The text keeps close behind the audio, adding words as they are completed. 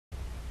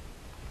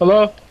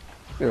Hello?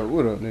 Yeah,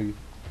 what up, nigga?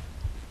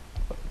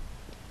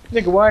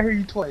 Nigga, why I hear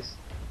you twice?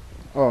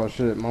 Oh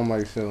shit, my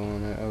mic's still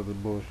on that other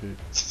bullshit.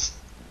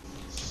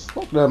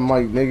 Fuck that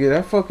mic, nigga.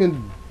 That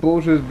fucking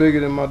bullshit is bigger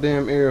than my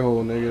damn ear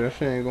hole, nigga. That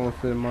shit ain't gonna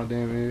fit in my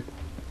damn ear.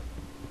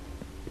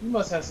 You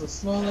must have some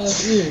small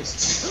ass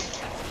ears.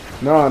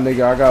 Nah,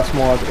 nigga, I got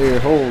small ass ear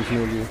holes,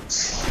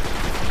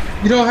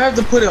 nigga. You don't have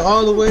to put it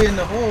all the way in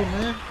the hole,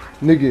 man.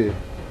 Nigga.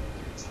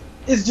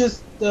 It's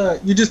just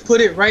you just put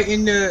it right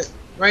in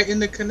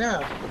the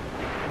canal.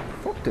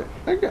 Fuck that.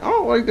 Nigga, I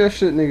don't like that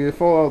shit, nigga. It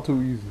fall out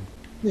too easy.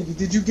 Nigga,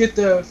 did you get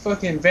the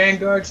fucking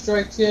Vanguard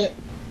strikes yet?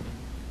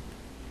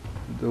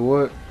 The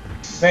what?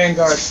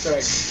 Vanguard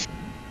strike.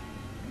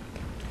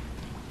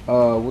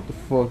 What the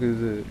fuck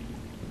is it?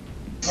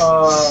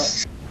 Oh,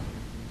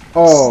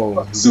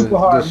 Oh, super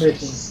hard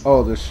missions.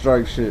 Oh, the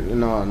strike shit.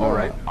 Nah, nah.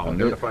 Alright, I'll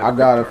notify I the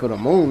got it victor. for the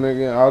moon,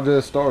 nigga. I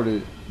just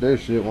started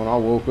this shit when I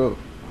woke up.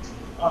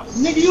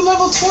 Nigga, you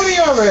level 20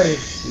 already.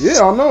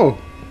 Yeah, I know.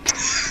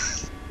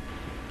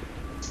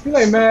 You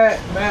like mad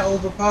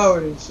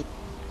overpowered and shit.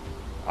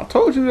 I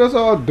told you that's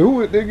how I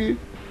do it, nigga.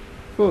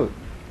 Fuck.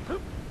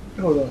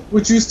 Hold on.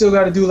 What you still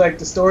gotta do like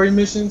the story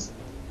missions?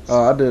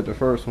 I did the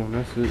first one.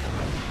 That's it.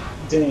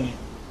 Damn.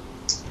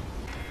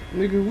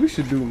 Nigga, we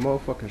should do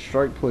motherfucking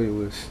strike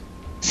playlists.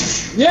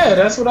 Yeah,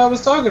 that's what I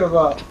was talking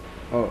about.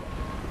 Oh,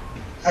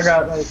 I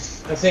got like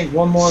I think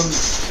one more of these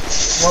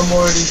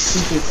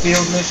stupid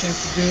field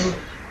missions to do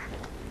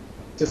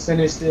to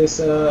finish this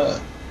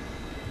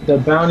the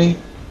bounty.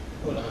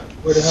 Hold on,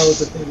 where the hell is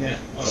the thing at?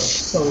 Oh,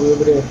 it's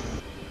over there.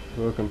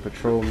 fucking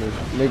patrol mission.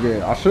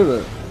 Nigga, I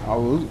should've. I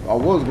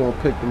was gonna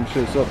pick them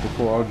shits up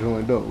before I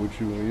joined up with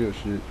you and your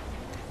shit.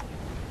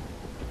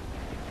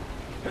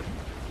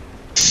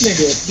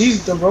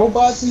 Nigga, the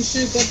robots and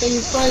shit that they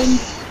was fighting,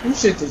 them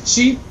shit are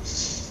cheap.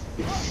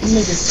 Them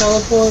niggas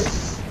teleport.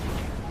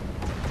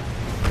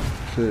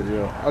 Shit,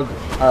 yo.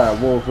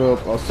 I woke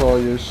up, I saw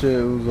your shit.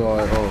 It was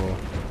like, oh,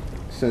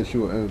 sent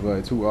you an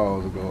invite 2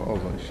 hours ago. I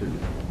was like, shit.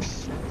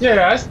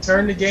 Yeah, I just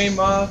turned the game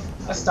off.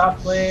 I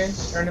stopped playing,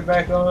 turned it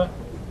back on.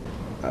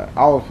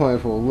 I was playing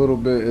for a little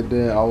bit, and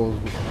then I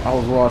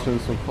was watching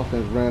some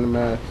fucking random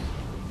ass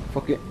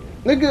fucking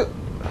nigga.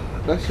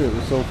 That shit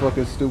was so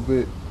fucking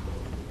stupid.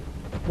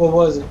 What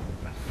was it?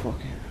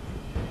 Fucking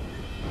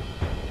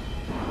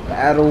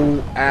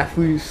battle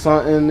athlete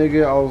something,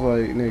 nigga. I was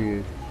like,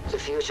 nigga. The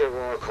future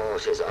war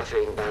court is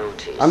offering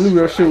bounties. I knew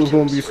that shit was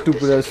gonna items be from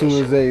stupid this as soon as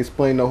edition. they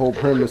explained the whole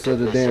premise of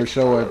the damn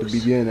show at the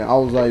beginning. I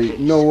was like, you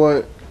know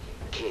what?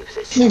 Keep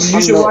this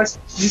Nigga, I know.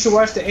 you should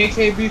watch the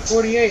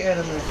AKB48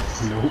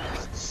 anime. Nope.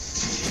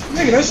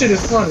 Nigga, that shit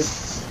is funny.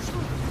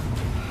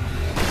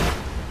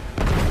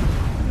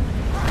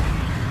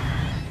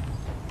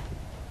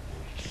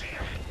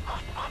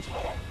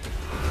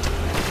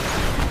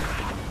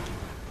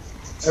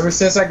 Ever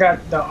since I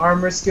got the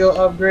armor skill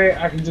upgrade,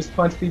 I can just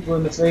punch people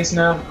in the face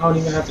now. I don't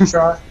even have to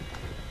try.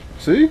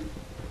 See?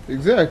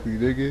 Exactly,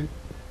 nigga.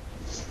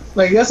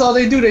 Like, that's all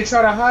they do. They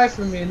try to hide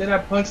from me, and then I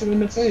punch them in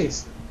the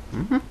face.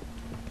 Mm-hmm.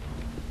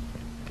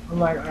 I'm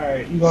like,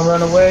 alright, you gonna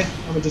run away?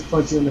 I'm gonna just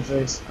punch you in the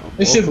face.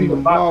 It should be the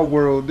my box.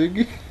 world,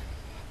 nigga.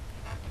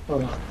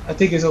 Hold on. I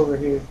think it's over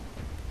here.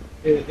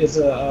 It's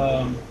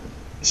a,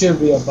 it should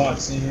be a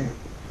box in here.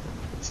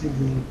 It should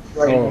be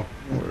right Oh,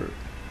 here. word.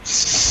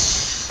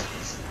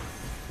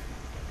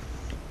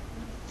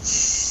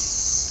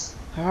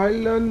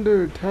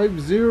 Highlander Type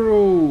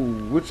 0,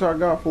 which I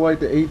got for like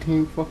the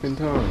 18th fucking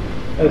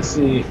time. Let's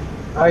see.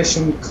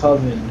 Isham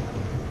Coven.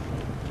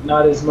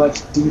 Not as much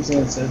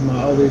defense as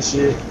my other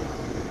shit.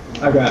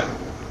 I got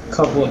a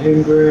couple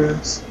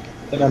engrams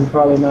that I'm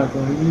probably not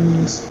going to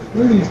use.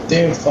 Where are these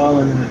damn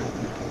falling at?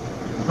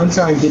 I'm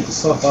trying to get the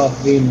fuck off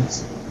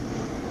Venus.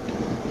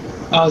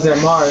 I was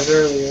at Mars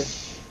earlier.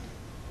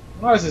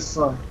 Mars is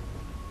fun.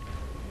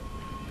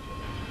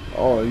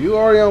 Oh, you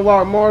already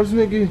unlocked Mars,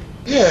 nigga?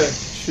 Yeah.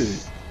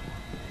 Shit.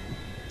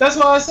 That's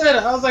why I said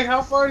it. I was like,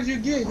 how far did you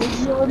get?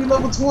 Nigga, you already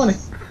level 20.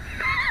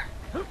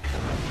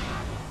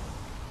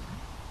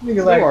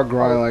 Nigga, like, I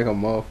grind like a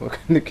motherfucker,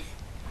 nigga.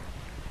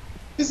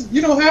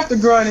 you don't have to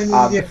grind in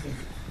I- this game.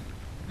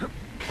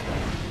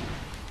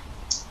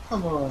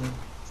 Come on.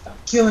 Stop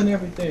killing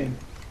everything.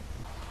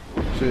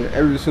 Shit,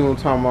 every single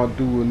time I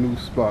do a new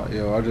spot,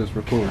 yo, I just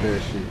record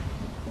that shit.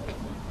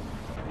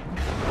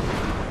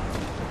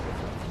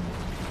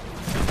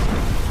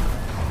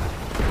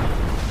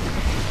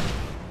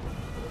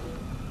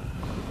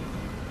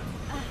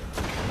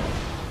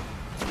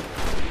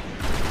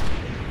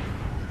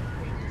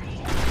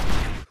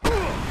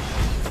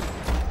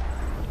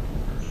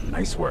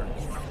 Nice work.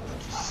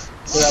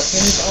 Did I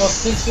finish all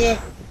 6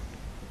 yet?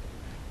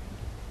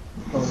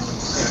 Hold on,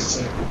 gotta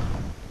check.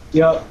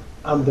 Yup,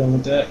 I'm done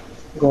with that.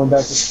 Going back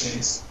to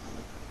space.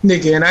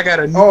 Nigga, and I got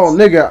a new. Oh,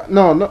 nigga,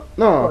 no,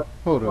 What?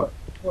 hold up.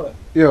 What?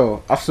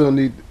 Yo,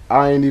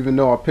 I ain't even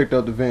know I picked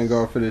up the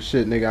Vanguard for this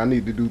shit, nigga. I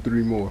need to do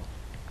 3 more.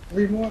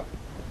 3 more?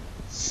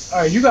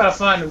 Alright, you gotta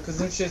find them, because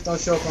them shits don't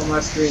show up on my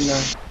screen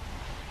now.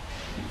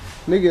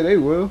 Nigga, they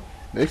will.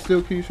 They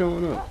still keep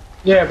showing up.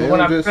 Yeah, but They when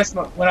don't I just-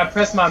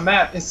 press my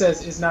map, it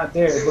says it's not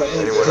there, but it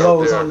Anyone out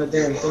glows there? on the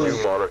damn New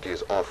thing. Monarchy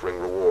is offering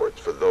rewards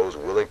for those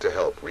willing to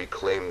help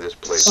reclaim this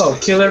place. Oh, from the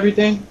kill city.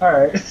 everything?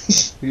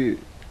 Alright. Yeah.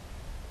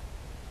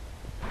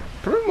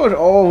 Pretty much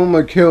all of them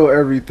are kill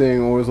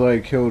everything or it's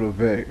like kill the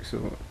Vex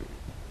or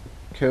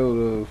kill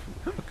the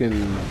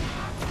fucking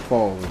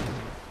Fallen.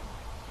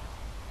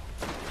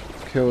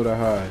 Kill the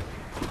Hive.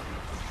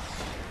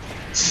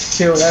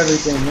 Kill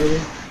everything, nigga.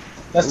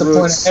 That's the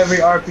point of every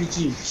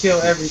RPG.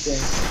 Kill everything.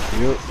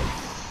 Yep.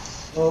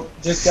 Oh,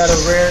 just got a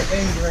rare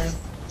engram.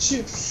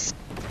 Shoot.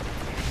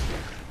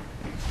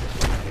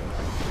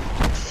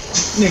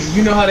 Nigga,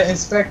 you know how to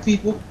inspect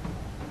people?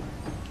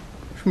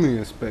 What you mean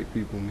inspect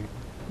people, nigga?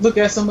 Look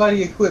at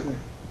somebody's equipment.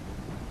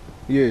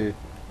 Yeah,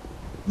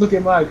 Look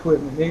at my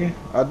equipment, nigga.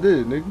 I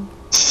did,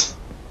 nigga.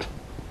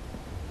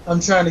 I'm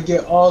trying to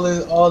get all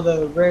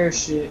the rare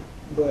shit,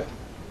 but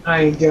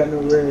I ain't got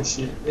no rare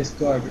shit. It's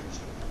garbage.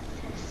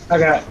 I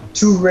got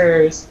 2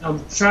 rares.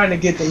 I'm trying to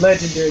get the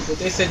legendary, but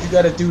they said you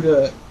gotta do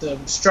the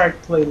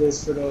strike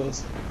playlist for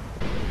those.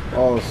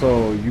 Oh,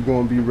 so you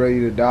gonna be ready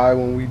to die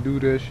when we do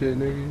that shit,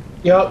 nigga?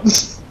 Yup.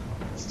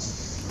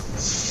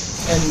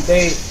 And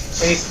they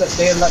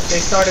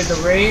started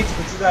the raids,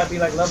 but you gotta be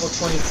like level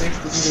 26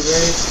 to do the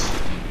raids.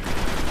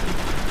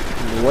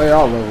 The way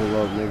I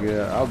level up,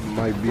 nigga, I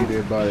might be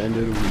there by the end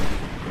of the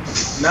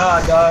week.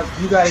 Nah, dog,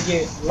 you gotta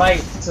get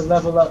light to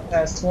level up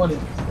past 20.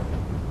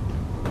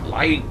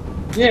 Light.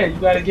 Yeah, you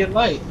gotta get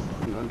light.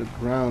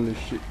 Underground and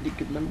shit,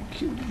 nigga, let me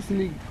kill these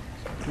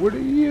niggas. Where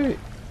they at?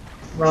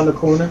 Around the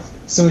corner.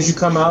 As soon as you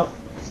come out.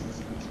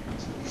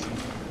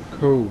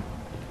 Cool.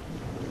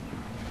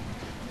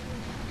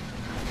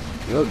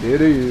 Yep, there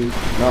it is.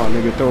 Nah,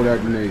 nigga, throw that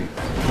grenade.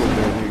 Fuck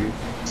that nigga.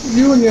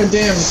 You and your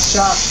damn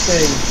shop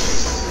thing.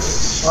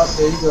 Oh,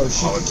 there you go.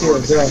 Shoot All the kill.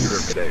 aboard Done.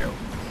 Computer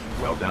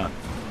Cadeo. Well done.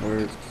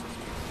 Where's...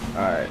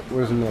 Alright,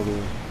 where's another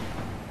one?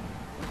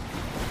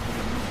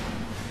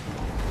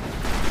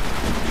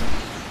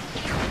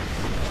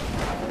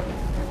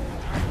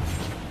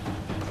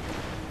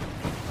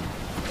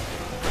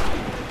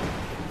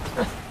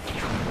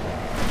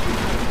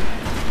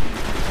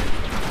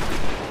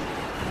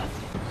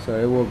 So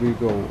it will be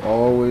go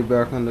all the way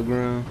back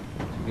underground,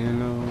 you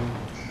know?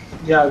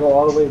 You gotta go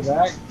all the way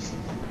back.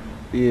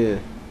 Yeah.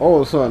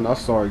 All of a sudden, I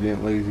started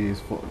getting lazy as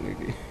fuck,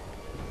 nigga.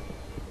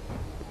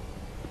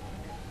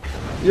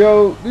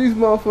 Yo, these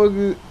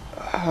motherfuckers...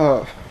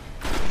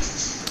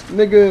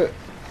 nigga,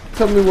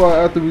 tell me why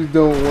after we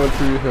done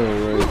 1-3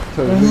 Hill, right?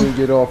 Cause we didn't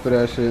get off of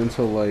that shit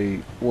until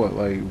like, what,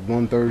 like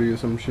 1:30 or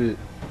some shit?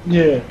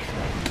 Yeah.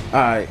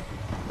 Alright.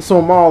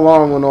 So my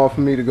alarm went off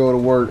for me to go to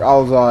work. I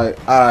was like,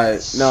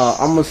 alright, nah,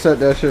 I'm gonna set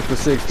that shit for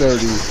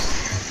 6:30.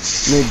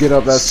 And then get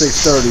up at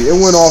 6:30.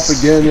 It went off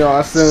again, yo.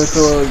 I still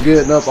started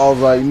getting up. I was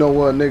like, you know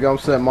what, nigga, I'm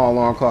setting my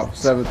alarm clock for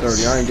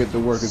 7:30. I ain't get to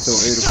work until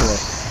 8 o'clock.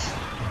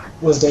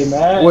 Was they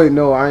mad? Wait,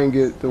 no, I ain't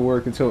get to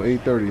work until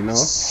 8:30, no? I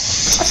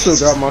still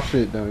got my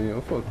shit done,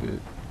 yo. Fuck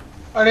it.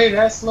 Are they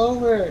that slow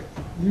where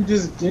you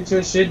just get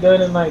your shit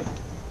done in like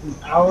an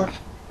hour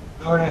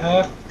and a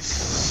half?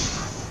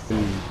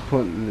 And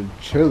putting the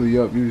chili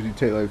up usually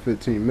take like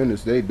 15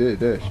 minutes. They did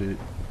that shit.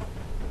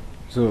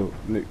 So,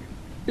 nigga.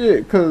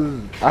 Yeah,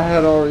 cause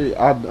I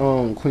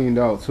cleaned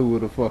out 2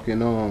 of the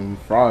fucking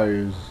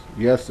fryers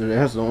yesterday.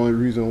 That's the only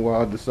reason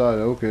why I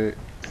decided, okay,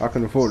 I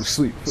can afford to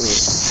sleep for a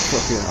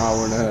fucking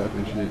hour and a half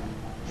and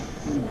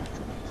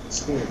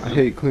shit. I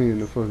hate cleaning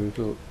the fucking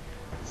cook.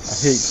 I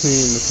hate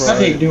cleaning the I fryers.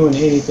 hate doing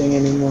anything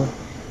anymore.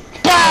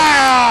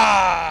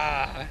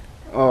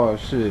 Oh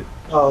shit.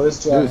 Oh,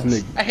 it's This Josh.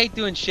 nigga. I hate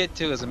doing shit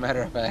too, as a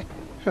matter of fact.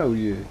 Hell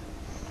yeah.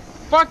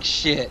 Fuck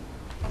shit.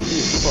 Yeah,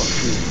 fuck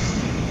shit.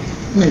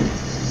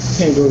 Nigga,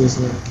 can't go this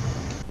way.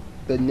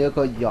 The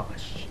nigga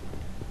Yosh.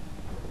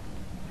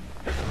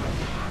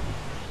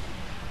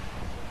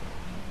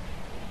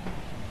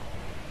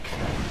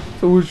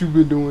 So what you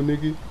been doing,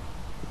 nigga?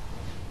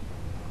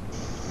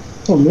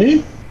 For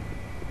me?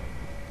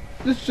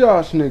 This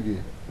Josh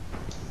nigga.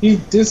 He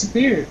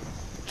disappeared.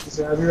 He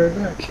said, I'll be right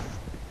back.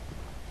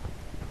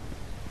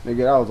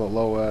 Nigga, that was a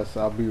low ass.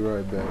 I'll be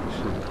right back.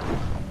 Shit.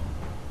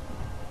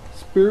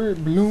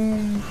 Spirit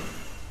Bloom.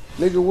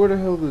 Nigga, where the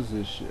hell is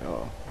this shit?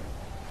 Oh.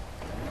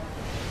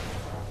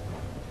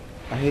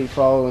 I hate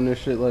following this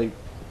shit like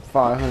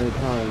 500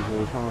 times,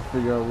 bro, trying to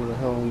figure out where the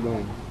hell I'm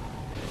going.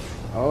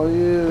 Oh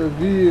yeah,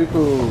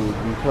 vehicles,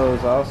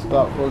 because I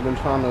stopped fucking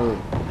trying to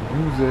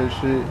use that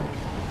shit.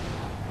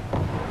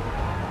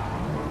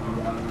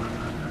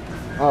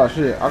 Oh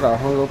shit, I got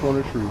hung up on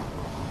a tree.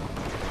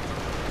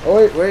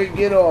 Oh wait,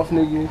 get off,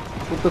 nigga.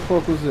 What the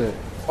fuck was that?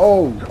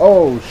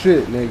 Oh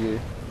shit, nigga.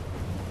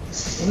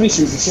 Let me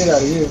shoot the shit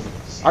out of you.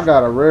 I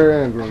got a rare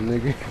engram,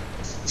 nigga.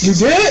 You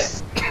did?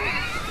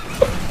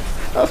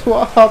 That's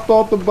why I hopped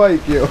off the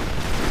bike, yo.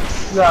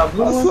 You got a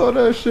blue I one? saw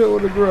that shit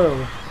on the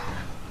ground.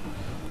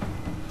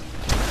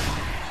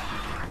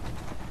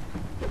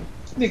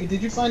 Nigga,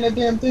 did you find that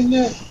damn thing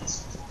yet?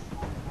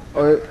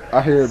 Oh,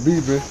 I hear it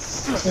beeping.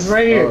 It's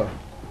right here.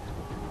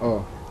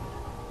 Oh,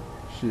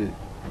 shit.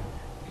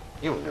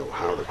 You know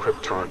how the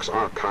Cryptarch's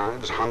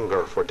archives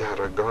hunger for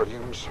data,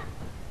 Guardians.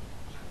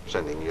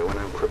 Sending you an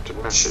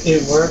encrypted message.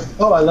 It worked.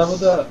 Oh, I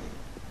leveled up.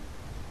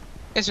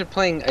 You guys are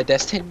playing a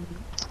Destiny.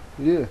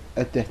 Yeah,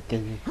 at that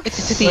thing.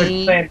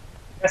 We're playing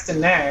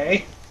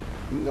Destiny.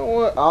 You know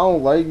what? I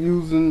don't like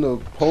using the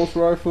pulse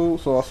rifle,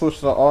 so I switched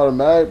to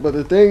automatic. But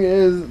the thing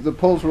is, the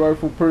pulse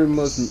rifle pretty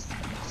much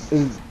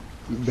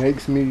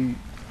makes me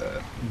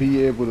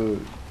be able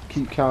to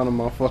keep counting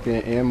my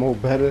fucking ammo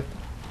better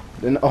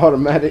than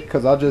automatic,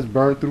 cause I just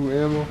burn through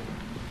ammo.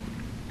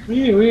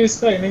 We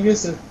expect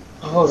niggas to.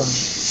 Oh, hold on.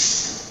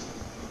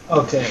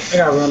 Okay, I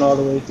gotta run all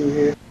the way through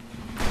here.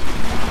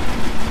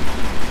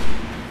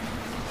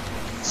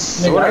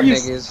 So Nigga, what I up,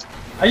 use niggas?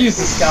 the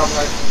scout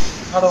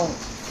rifle.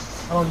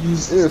 I don't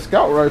use. Yeah,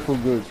 scout rifle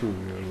good too.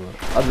 Yeah,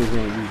 but I just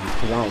don't use it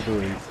cause I don't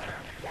feel it.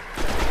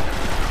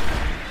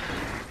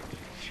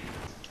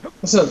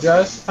 What's up,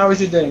 Josh? How was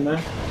your day,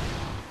 man?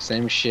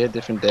 Same shit,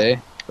 different day,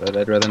 but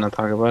I'd rather not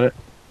talk about it.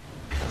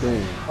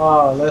 Damn.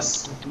 Oh,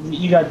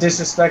 you got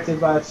disrespected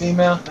by a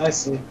female? I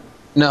see.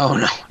 No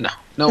one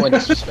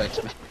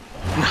disrespects me.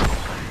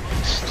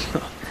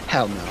 No.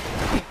 Hell no.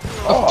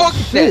 Oh, fuck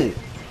shit.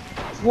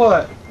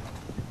 What?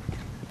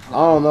 I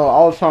don't know.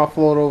 I was trying to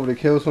float over to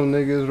kill some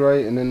niggas,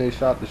 right? And then they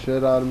shot the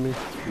shit out of me.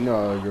 You know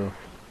how it go.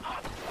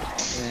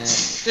 Man,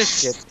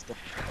 this shit.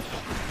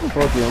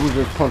 Fuck you, I'm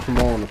gonna just punch them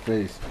all in the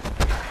face.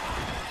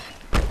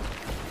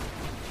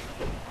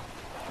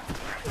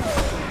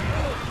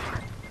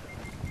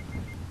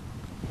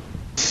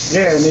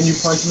 Yeah, and then you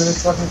punch him in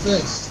his fucking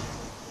face.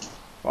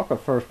 Fuck a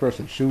first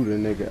person shooter,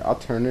 nigga. I'll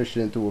turn this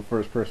shit into a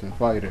first person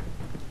fighter.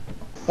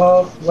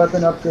 Oh,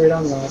 weapon upgrade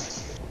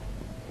unlocked.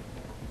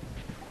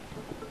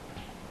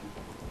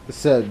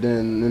 Except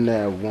then in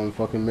that one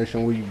fucking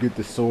mission where you get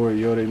the sword,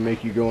 yo, they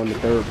make you go into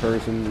third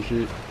person and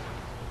shit.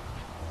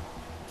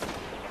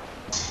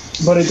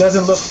 But it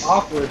doesn't look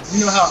awkward.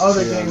 You know how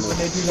other Yeah, I games, know. when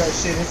they do that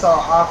shit, it's all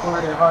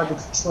awkward and hard to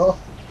control?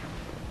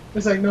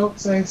 It's like, nope,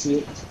 same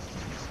shit.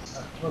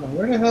 Hold on,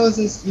 where the hell is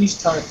this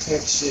Ishtar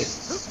tech shit?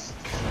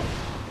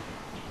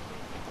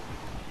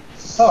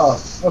 Oh,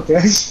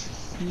 okay.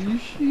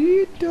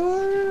 Shit,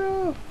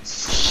 dude!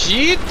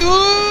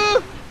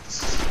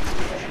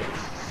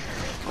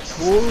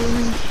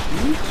 Holy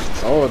shit.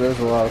 Oh, there's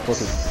a lot of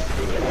fucking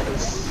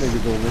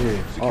niggas over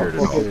here. Secured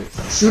Oh, fuck it.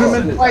 it. Shoot him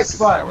in the white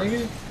spot,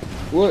 nigga.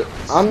 What?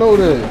 I know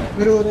that.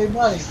 Middle of their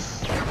body.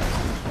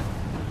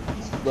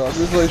 But I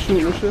just like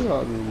shooting the shit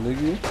out of them,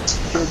 nigga.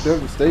 Pure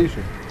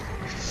devastation.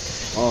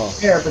 Oh,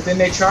 Yeah, but then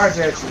they charge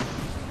at you.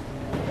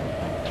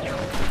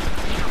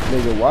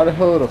 nigga, why the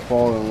hell are the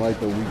Fallen like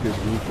the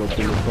weakest group up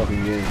in the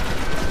fucking game?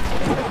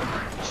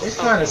 They're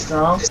kinda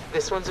strong.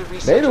 This one's a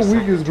research They the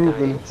assignment, weakest group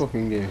in the Guardians.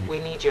 fucking game. We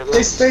need your They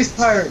lunch. space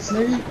pirates,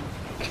 nigga.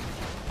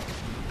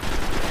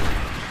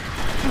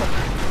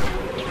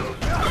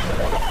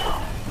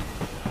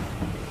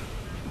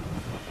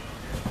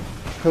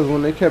 Cause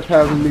when they kept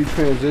having me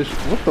transition,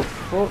 what the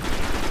fuck?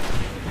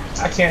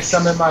 I can't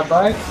summon my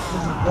bike.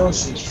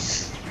 This is bullshit.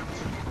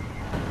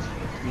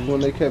 When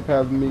they kept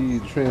having me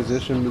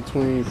transition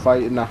between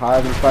fighting the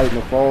Hive and fighting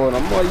the Fallen,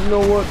 I'm like, you know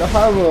what? The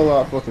Hive are a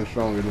lot fucking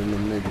stronger than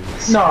them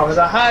niggas. No,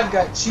 the Hive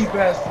got cheap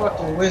ass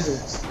fucking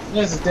wizards.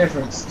 There's a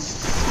difference.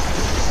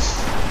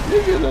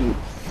 Nigga, the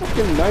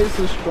fucking Knights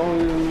is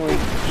stronger than like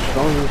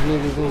strongest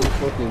niggas on the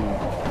fucking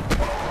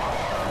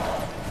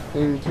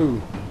thing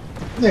too.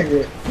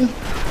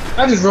 Nigga,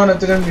 I just run up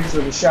to them niggas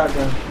with a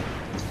shotgun.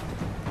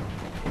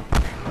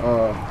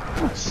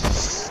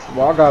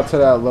 Well, I got to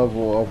that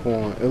level up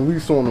on, at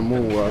least on the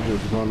moon, where I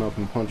just run up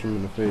and punch him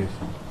in the face.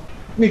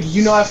 Nigga,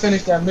 you know I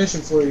finished that mission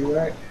for you,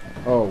 right?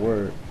 Oh,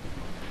 word.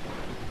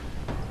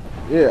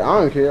 Yeah, I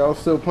don't care. I was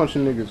still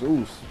punching niggas.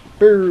 Ooh,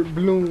 Spirit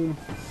Bloom.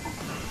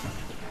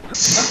 I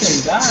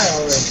can die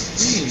already.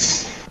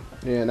 Jeez.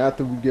 Yeah, and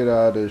after we get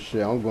out of this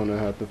shit, I'm gonna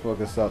have to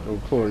fucking stop the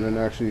recording and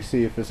actually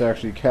see if it's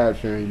actually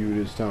capturing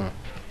you this time.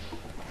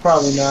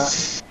 Probably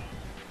not.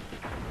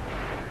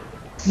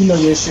 You know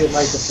your shit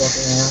like the fuck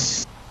around.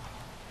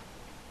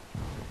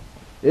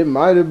 It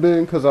might have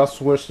been because I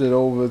switched it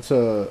over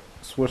to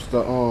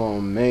the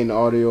main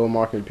audio of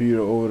my computer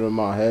over to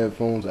my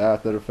headphones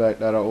after the fact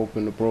that I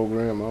opened the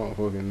program. I don't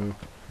fucking know.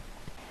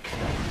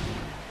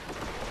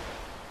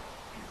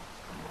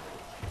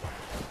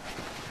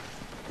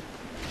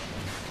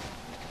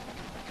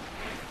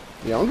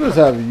 Yeah, I'm just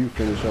having you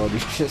finish all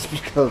these shits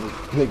because,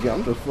 nigga,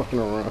 I'm just fucking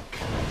around.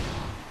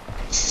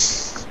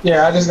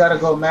 Yeah, I just gotta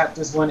go map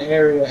this one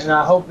area, and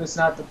I hope it's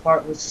not the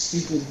part with the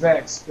stupid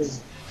Vex,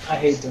 because I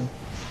hate them.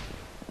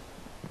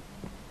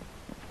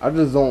 I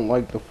just don't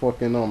like the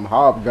fucking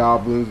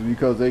hobgoblins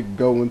because they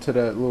go into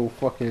that little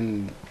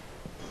fucking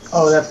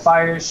Oh, that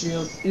fire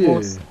shield.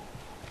 yeah.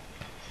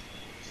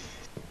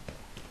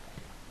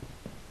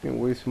 Can't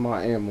waste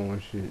my ammo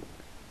and shit.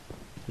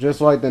 Just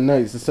like the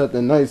Knights, except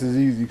the Knights is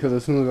easy because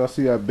as soon as I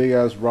see that big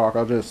ass rock,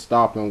 I just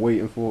stop and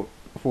waiting for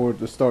it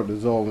to start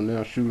dissolving. Then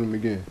I shoot him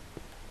again.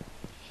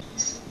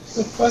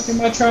 The fuck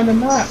am I trying to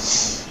map?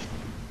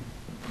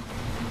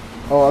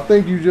 Oh, I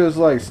think you just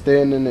like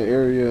stand in the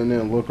area and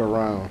then look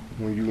around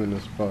when you in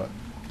the spot.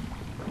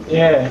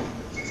 Yeah,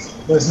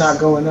 but it's not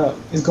going up.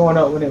 It's going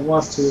up when it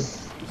wants to.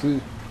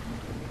 See?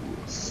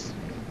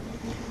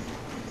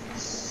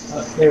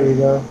 There we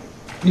go.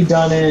 You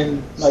done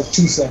in like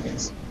 2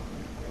 seconds.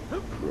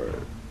 Right.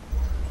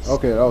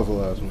 Okay, that was the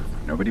last one.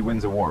 Nobody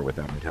wins a war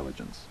without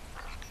intelligence.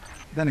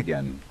 Then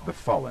again, the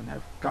Fallen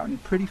have gotten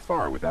pretty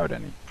far without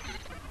any.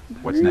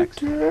 What's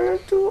next? Return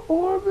to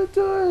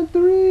orbiter in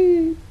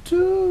 3,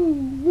 2,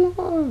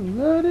 1.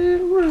 Let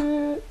it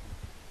rip.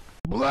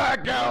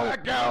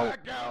 Blackout!